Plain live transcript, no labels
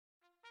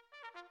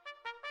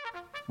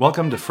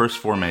Welcome to First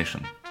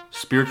Formation,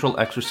 spiritual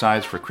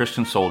exercise for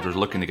Christian soldiers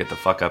looking to get the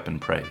fuck up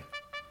and pray.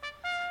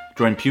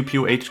 Join Pew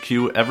Pew HQ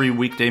every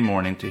weekday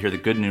morning to hear the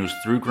good news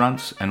through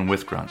grunts and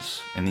with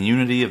grunts, in the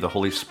unity of the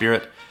Holy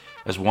Spirit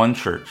as one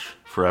church,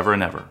 forever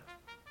and ever.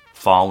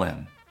 Fall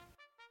in.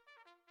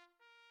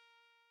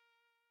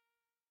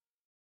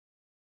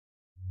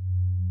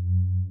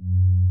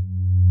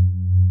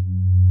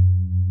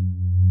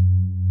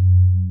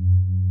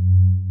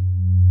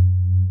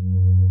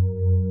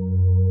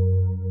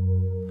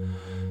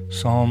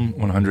 Psalm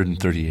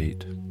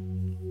 138.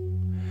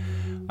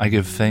 I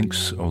give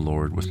thanks, O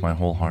Lord, with my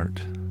whole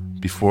heart.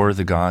 Before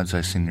the gods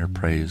I sing your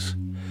praise.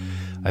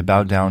 I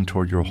bow down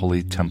toward your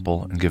holy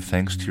temple and give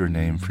thanks to your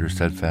name for your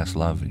steadfast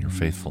love and your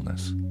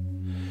faithfulness.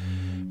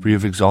 For you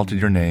have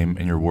exalted your name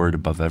and your word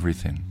above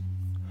everything.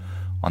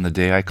 On the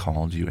day I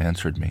called, you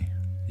answered me.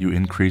 You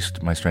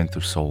increased my strength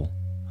of soul.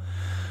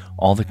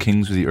 All the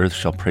kings of the earth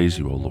shall praise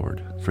you, O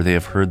Lord, for they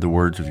have heard the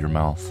words of your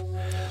mouth.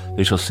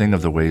 They shall sing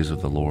of the ways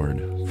of the Lord,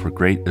 for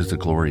great is the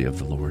glory of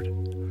the Lord.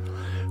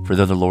 For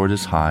though the Lord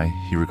is high,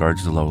 he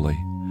regards the lowly,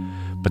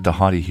 but the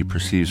haughty he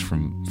perceives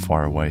from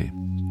far away.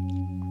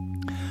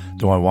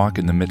 Though I walk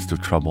in the midst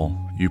of trouble,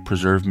 you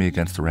preserve me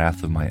against the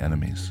wrath of my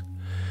enemies.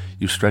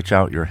 You stretch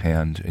out your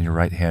hand, and your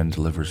right hand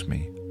delivers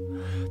me.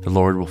 The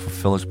Lord will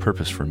fulfill his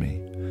purpose for me.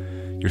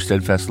 Your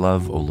steadfast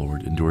love, O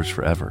Lord, endures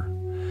forever.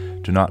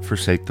 Do not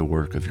forsake the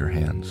work of your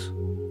hands.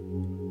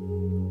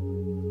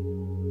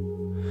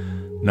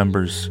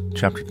 Numbers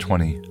chapter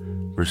 20,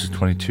 verses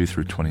 22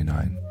 through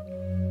 29.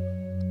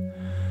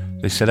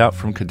 They set out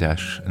from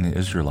Kadesh, and the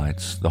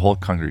Israelites, the whole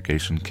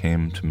congregation,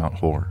 came to Mount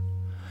Hor.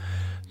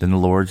 Then the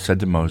Lord said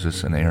to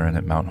Moses and Aaron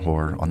at Mount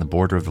Hor, on the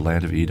border of the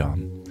land of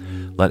Edom,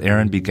 Let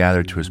Aaron be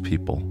gathered to his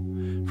people,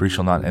 for he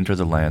shall not enter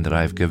the land that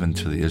I have given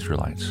to the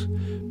Israelites,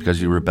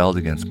 because you rebelled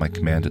against my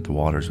command at the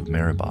waters of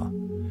Meribah.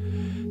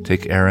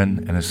 Take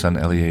Aaron and his son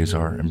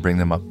Eleazar, and bring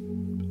them up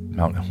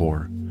Mount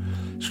Hor.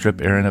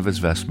 Strip Aaron of his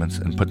vestments,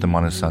 and put them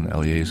on his son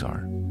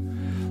Eleazar.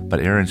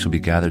 But Aaron shall be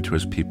gathered to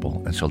his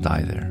people, and shall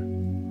die there.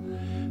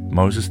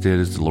 Moses did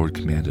as the Lord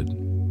commanded.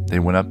 They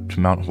went up to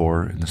Mount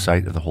Hor in the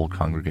sight of the whole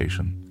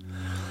congregation.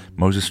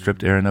 Moses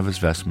stripped Aaron of his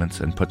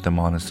vestments, and put them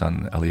on his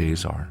son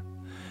Eleazar.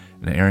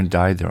 And Aaron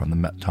died there on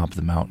the top of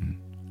the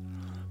mountain.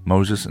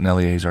 Moses and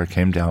Eleazar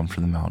came down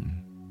from the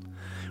mountain.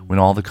 When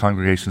all the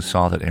congregation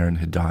saw that Aaron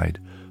had died,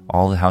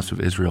 all the house of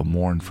Israel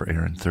mourned for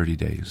Aaron 30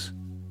 days.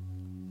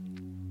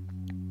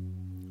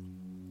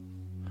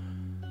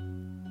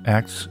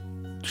 Acts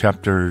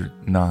chapter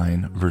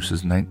 9,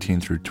 verses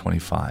 19 through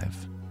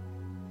 25.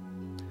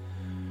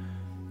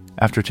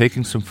 After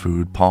taking some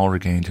food, Paul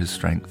regained his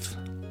strength.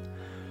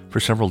 For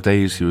several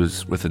days he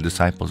was with the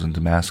disciples in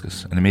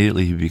Damascus, and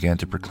immediately he began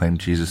to proclaim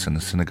Jesus in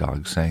the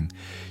synagogue, saying,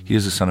 He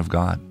is the Son of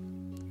God.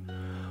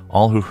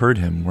 All who heard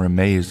him were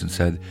amazed and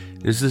said,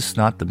 Is this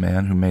not the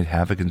man who made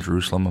havoc in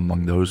Jerusalem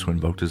among those who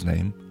invoked his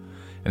name?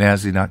 And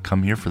has he not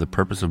come here for the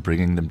purpose of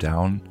bringing them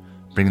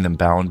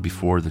bound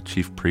before the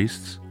chief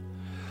priests?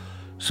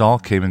 Saul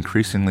came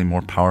increasingly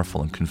more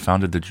powerful and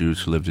confounded the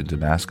Jews who lived in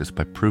Damascus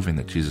by proving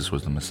that Jesus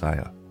was the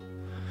Messiah.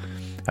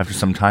 After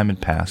some time had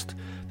passed,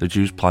 the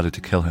Jews plotted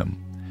to kill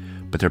him,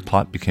 but their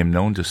plot became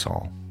known to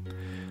Saul.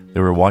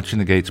 They were watching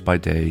the gates by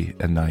day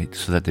and night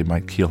so that they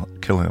might kill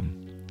him.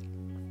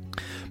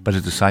 But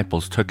his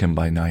disciples took him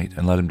by night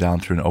and let him down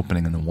through an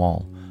opening in the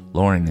wall,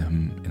 lowering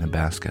him in a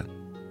basket.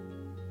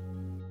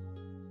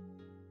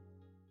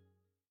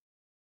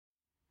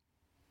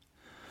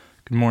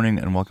 Good morning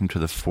and welcome to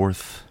the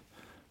fourth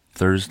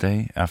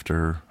Thursday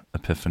after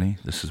Epiphany.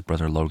 This is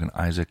Brother Logan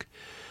Isaac,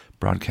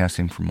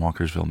 broadcasting from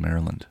Walkersville,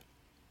 Maryland.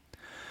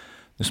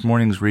 This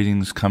morning's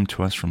readings come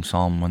to us from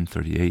Psalm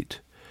 138,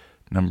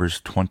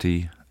 Numbers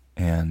 20,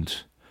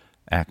 and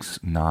Acts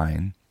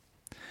 9.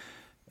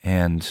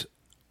 And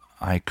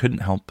I couldn't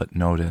help but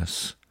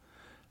notice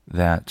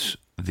that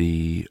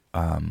the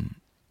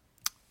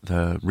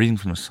reading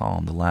from the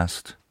Psalm,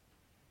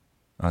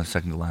 the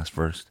second to last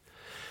verse,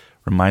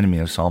 reminded me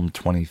of Psalm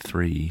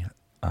 23.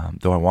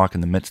 Though I walk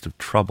in the midst of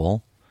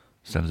trouble,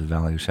 instead of the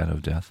valley of shadow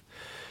of death,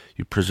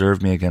 you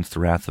preserve me against the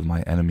wrath of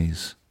my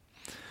enemies.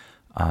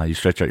 You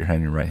stretch out your hand,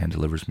 and your right hand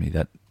delivers me.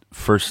 That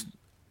first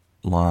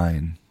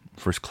line,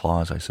 first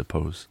clause, I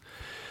suppose,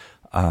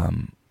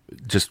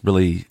 just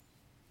really,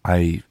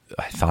 I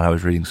thought I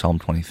was reading Psalm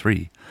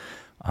 23,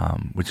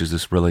 which is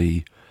this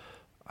really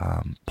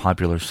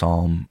popular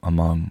psalm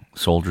among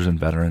soldiers and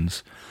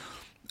veterans.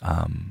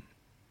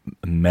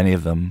 Many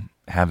of them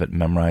have it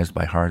memorized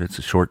by heart. It's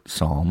a short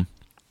psalm,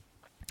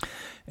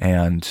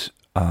 and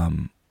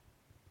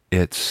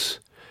it's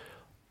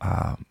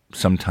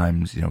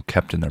sometimes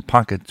kept in their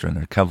pockets or in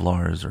their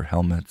Kevlars or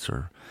helmets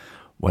or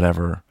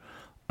whatever,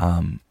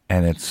 and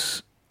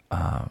it's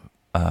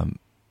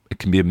it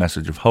can be a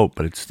message of hope,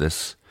 but it's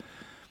this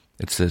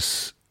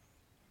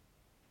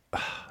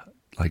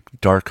like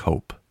dark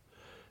hope,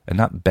 and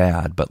not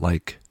bad, but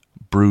like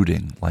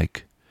brooding,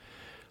 like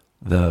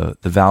the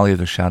valley of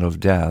the shadow of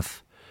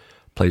death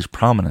plays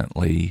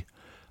prominently,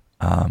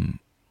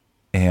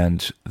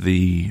 and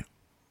the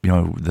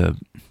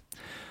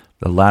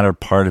the latter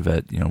part of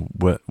it,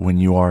 when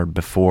you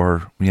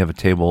have a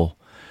table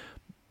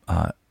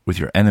with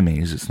your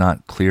enemies, it's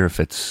not clear if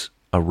it's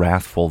a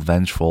wrathful,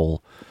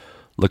 vengeful,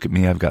 look at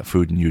me, I've got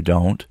food and you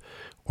don't,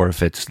 or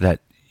if it's that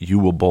you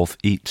will both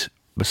eat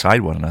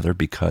beside one another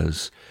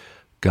because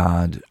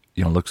God,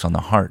 looks on the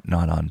heart,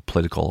 not on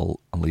political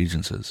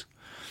allegiances.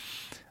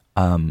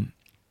 And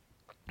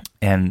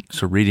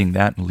so reading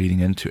that and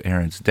leading into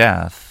Aaron's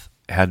death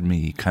had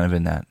me kind of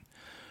in that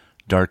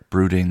dark,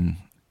 brooding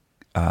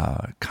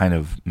kind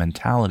of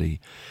mentality.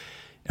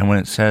 And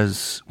when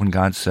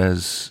God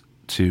says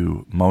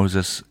to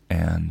Moses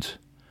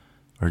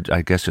or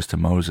I guess just to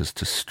Moses,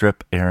 to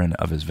strip Aaron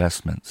of his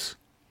vestments,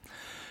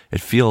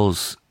 it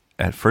feels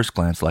at first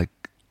glance like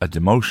a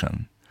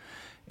demotion.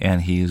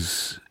 And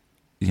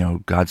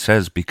God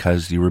says,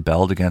 because you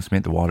rebelled against me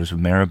at the waters of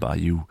Meribah,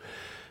 you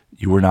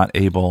were not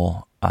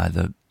able,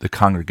 the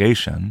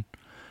congregation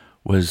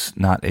was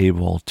not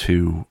able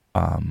to,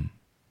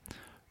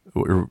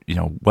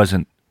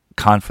 wasn't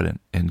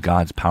confident in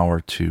God's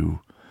power to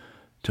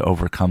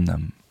overcome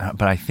them.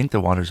 But I think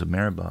the waters of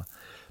Meribah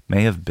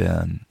may have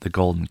been the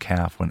golden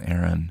calf when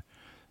Aaron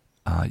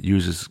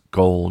uses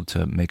gold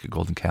to make a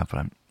golden calf,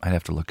 but I'd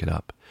have to look it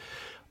up.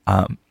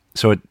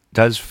 So it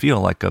does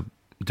feel like a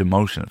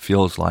demotion. It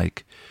feels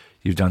like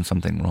you've done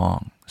something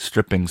wrong.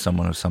 Stripping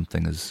someone of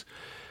something is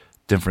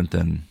different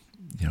than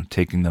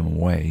taking them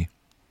away.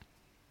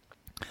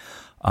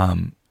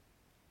 And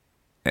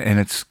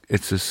it's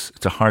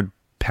a hard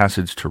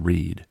passage to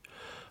read.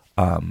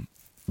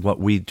 What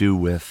we do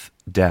with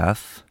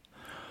death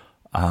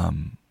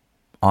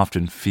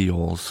often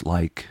feels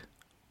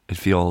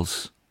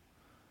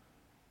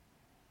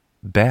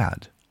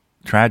bad,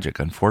 tragic,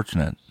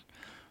 unfortunate,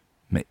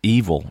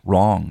 evil,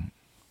 wrong.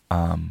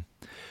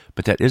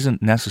 But that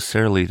isn't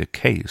necessarily the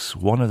case.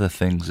 One of the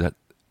things that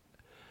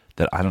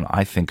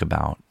I think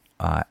about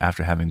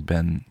after having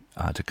been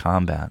to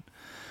combat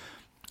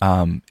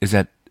is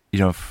that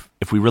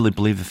if we really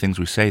believe the things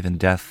we say, then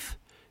death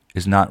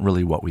is not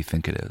really what we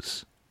think it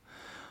is.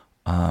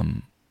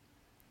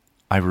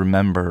 I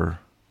remember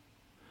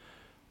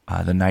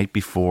the night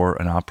before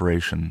an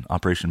Operation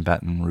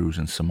Baton Rouge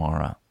in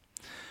Samara.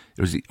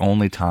 It was the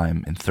only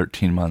time in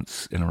 13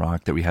 months in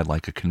Iraq that we had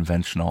like a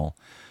conventional,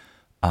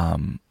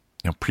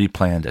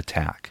 pre-planned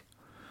attack.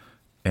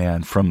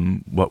 And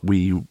from what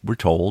we were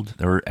told,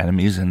 there were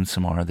enemies in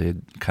Samara. They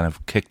had kind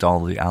of kicked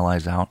all the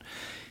allies out,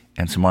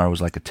 and Samara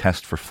was like a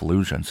test for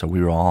Fallujah. And so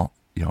we were all,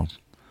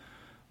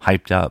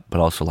 hyped up, but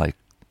also like,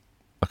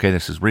 okay,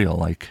 this is real.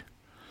 Like,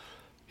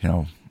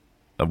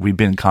 we've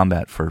been in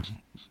combat for,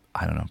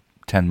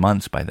 10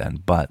 months by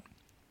then, but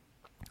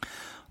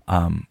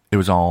it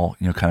was all,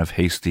 kind of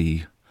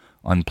hasty,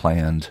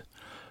 unplanned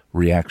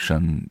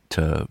reaction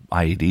to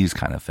IEDs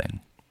kind of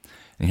thing.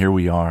 And here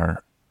we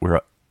are,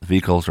 the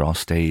vehicles are all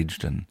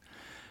staged, and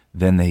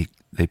then they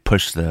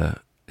push the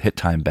hit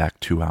time back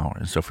 2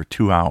 hours. So for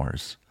 2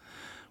 hours,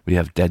 we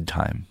have dead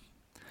time.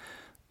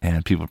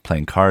 And people are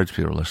playing cards,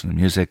 people are listening to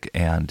music,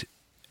 and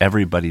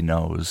everybody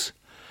knows,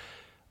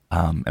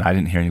 and I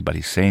didn't hear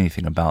anybody say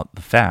anything about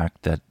the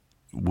fact that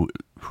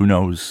who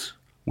knows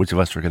which of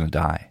us are going to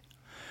die.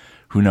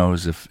 Who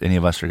knows if any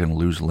of us are going to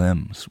lose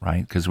limbs,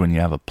 right? Because when you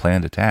have a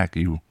planned attack,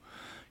 you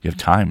have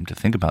time to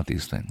think about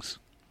these things.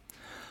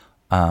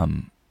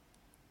 And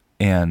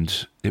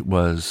it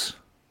was,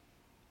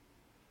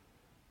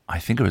 I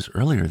think it was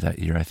earlier that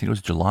year, I think it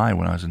was July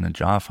when I was in the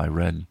Joff, I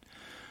read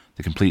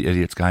The Complete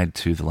Idiot's Guide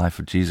to the Life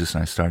of Jesus,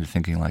 and I started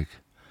thinking like,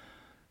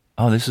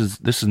 oh, this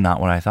is not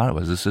what I thought it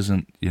was. This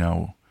isn't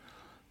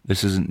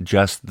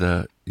just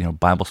the,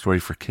 Bible story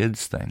for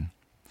kids thing.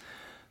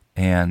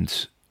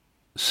 And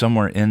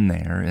somewhere in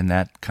there, in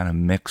that kind of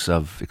mix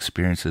of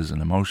experiences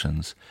and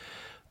emotions,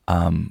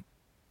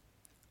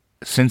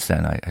 since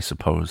then, I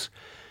suppose,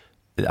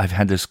 I've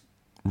had this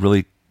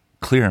really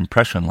clear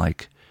impression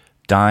like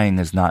dying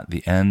is not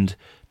the end.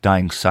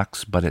 Dying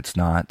sucks, but it's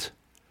not,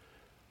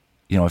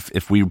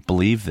 if we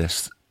believe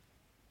this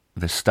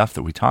stuff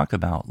that we talk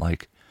about,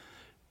 like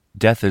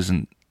death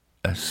isn't,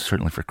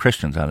 certainly for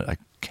Christians, I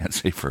can't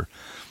say for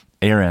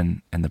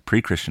Aaron and the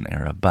pre-Christian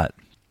era, but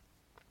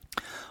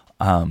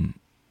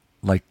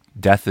like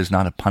death is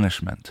not a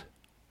punishment.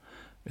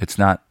 It's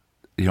not,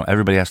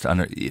 everybody has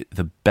to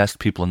the best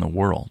people in the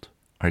world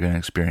are going to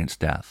experience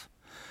death.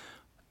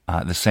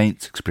 The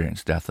saints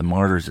experience death. The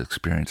martyrs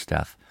experience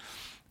death.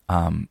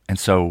 And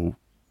so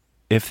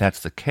if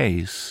that's the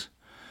case,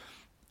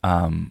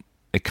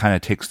 it kind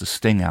of takes the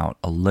sting out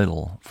a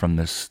little from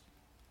this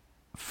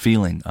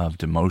feeling of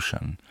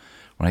demotion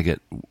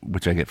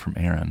which I get from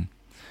Aaron.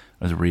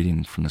 I was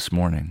reading from this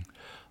morning.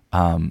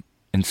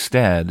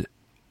 Instead,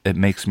 it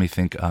makes me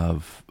think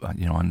of,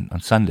 on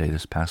Sunday,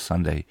 this past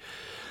Sunday,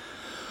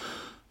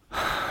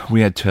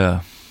 we had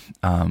to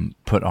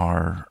put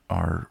our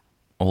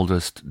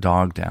oldest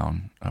dog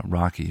down.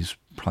 Rocky's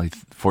probably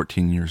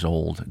 14 years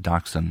old.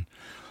 Dachshund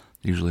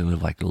usually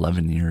live like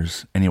 11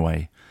 years.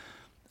 Anyway,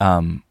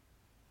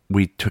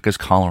 we took his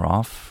collar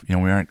off. We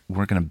weren't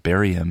going to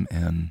bury him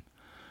in,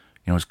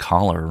 his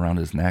collar around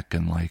his neck,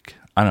 and I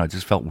don't know, it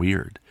just felt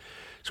weird.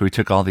 So we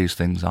took all these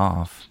things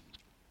off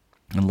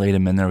and laid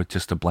him in there with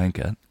just a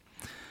blanket.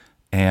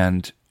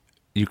 And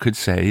you could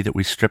say that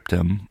we stripped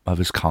him of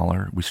his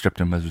collar, we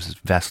stripped him of his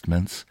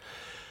vestments,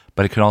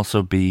 but it could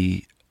also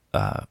be,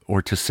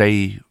 or to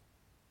say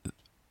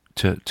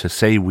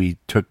we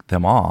took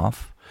them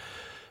off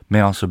may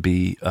also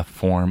be a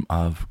form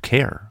of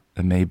care.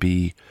 It may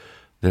be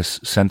this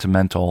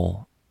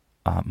sentimental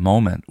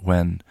moment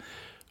when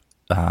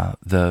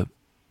the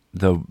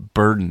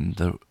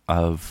burden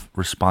of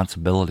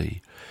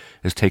responsibility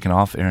is taken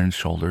off Aaron's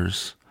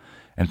shoulders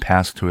and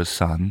passed to his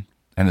son.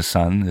 And his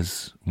son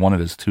is one of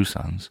his two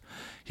sons.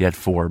 He had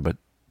 4, but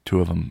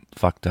 2 of them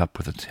fucked up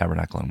with the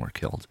tabernacle and were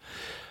killed.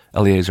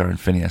 Eleazar and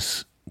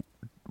Phinehas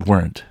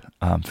weren't.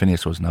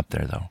 Phinehas wasn't up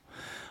there, though.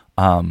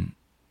 And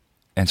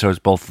so it's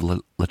both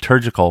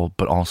liturgical,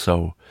 but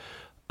also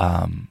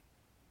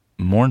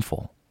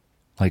mournful.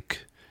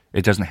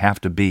 It doesn't have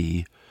to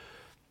be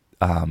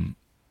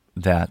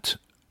that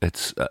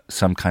it's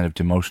some kind of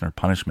demotion or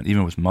punishment.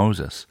 Even with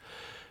Moses,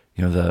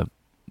 the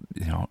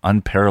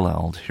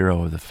unparalleled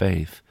hero of the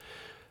faith,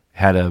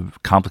 had a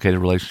complicated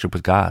relationship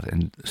with God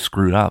and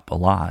screwed up a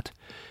lot.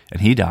 And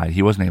he died.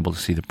 He wasn't able to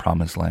see the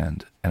promised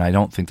land. And I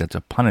don't think that's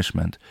a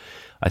punishment.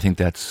 I think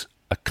that's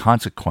a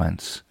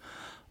consequence.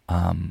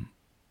 The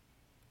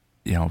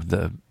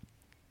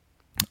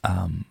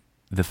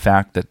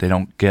fact that they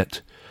don't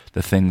get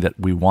the thing that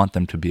we want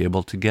them to be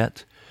able to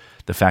get,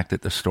 the fact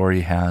that the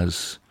story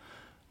has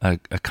a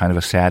kind of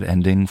a sad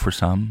ending for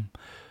some,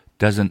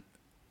 doesn't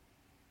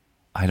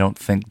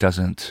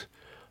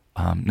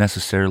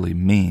necessarily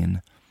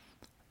mean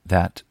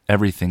that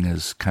everything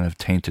is kind of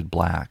tainted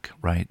black,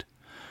 right?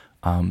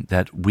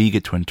 That we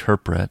get to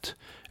interpret.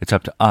 It's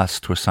up to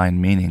us to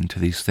assign meaning to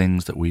these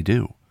things that we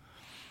do.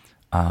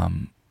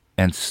 And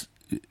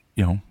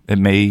it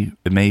may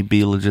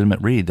be a legitimate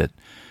read that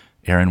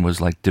Aaron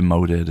was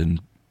demoted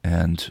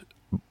and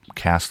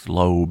cast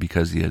low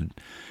because he had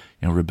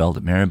rebelled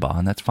at Meribah,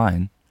 and that's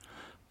fine.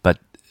 But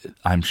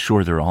I'm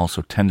sure there are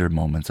also tender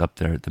moments up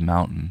there at the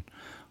mountain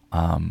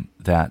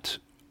that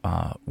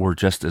were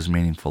just as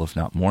meaningful, if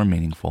not more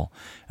meaningful,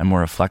 and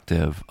more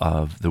reflective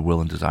of the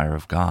will and desire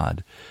of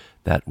God,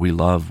 that we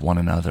love one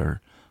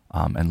another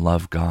and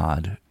love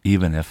God,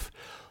 even if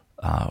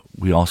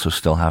we also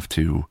still have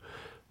to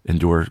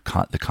endure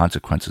the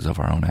consequences of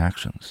our own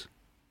actions.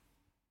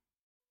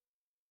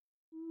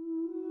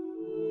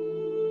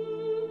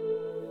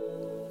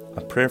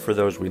 A prayer for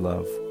those we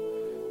love,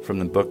 from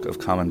the Book of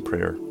Common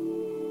Prayer.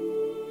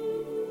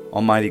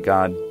 Almighty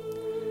God,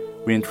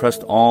 we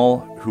entrust all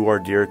who are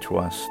dear to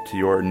us to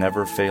your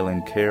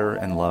never-failing care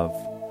and love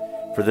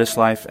for this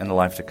life and the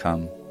life to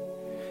come,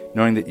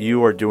 knowing that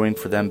you are doing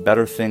for them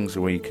better things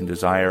than we can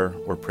desire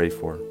or pray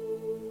for.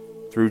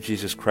 Through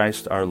Jesus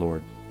Christ our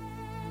Lord.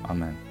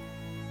 Amen.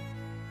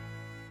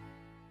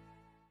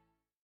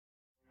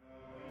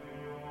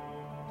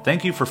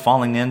 Thank you for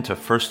falling in to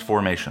First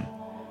Formation,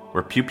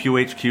 where Pew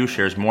Pew HQ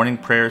shares morning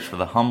prayers for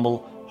the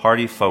humble,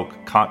 hardy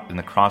folk caught in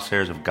the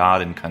crosshairs of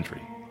God and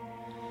country.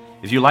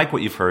 If you like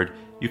what you've heard,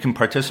 you can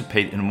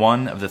participate in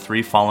one of the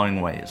 3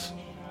 following ways.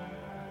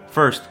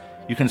 First,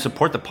 you can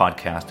support the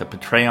podcast at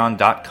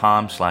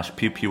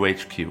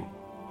patreon.com/pewpewhq.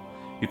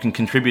 You can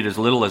contribute as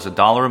little as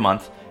 $1 a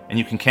month, and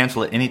you can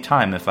cancel at any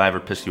time if I ever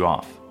piss you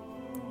off.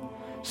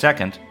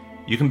 Second,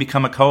 you can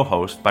become a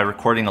co-host by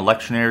recording a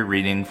lectionary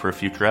reading for a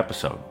future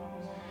episode.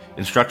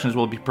 Instructions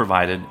will be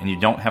provided, and you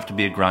don't have to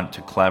be a grunt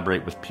to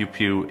collaborate with Pew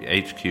Pew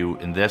HQ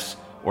in this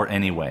or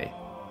any way.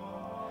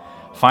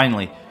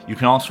 Finally, you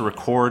can also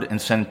record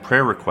and send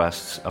prayer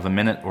requests of a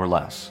minute or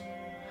less.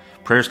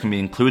 Prayers can be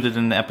included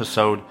in the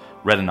episode,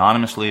 read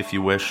anonymously if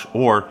you wish,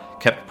 or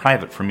kept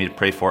private for me to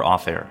pray for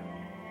off-air.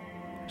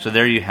 So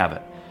there you have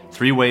it,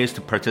 3 ways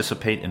to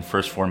participate in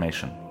First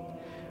Formation.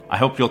 I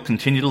hope you'll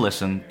continue to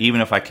listen,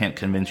 even if I can't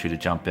convince you to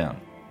jump in.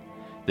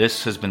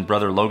 This has been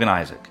Brother Logan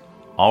Isaac,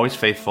 always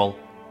faithful,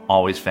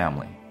 always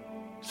family.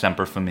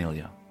 Semper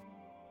Familia.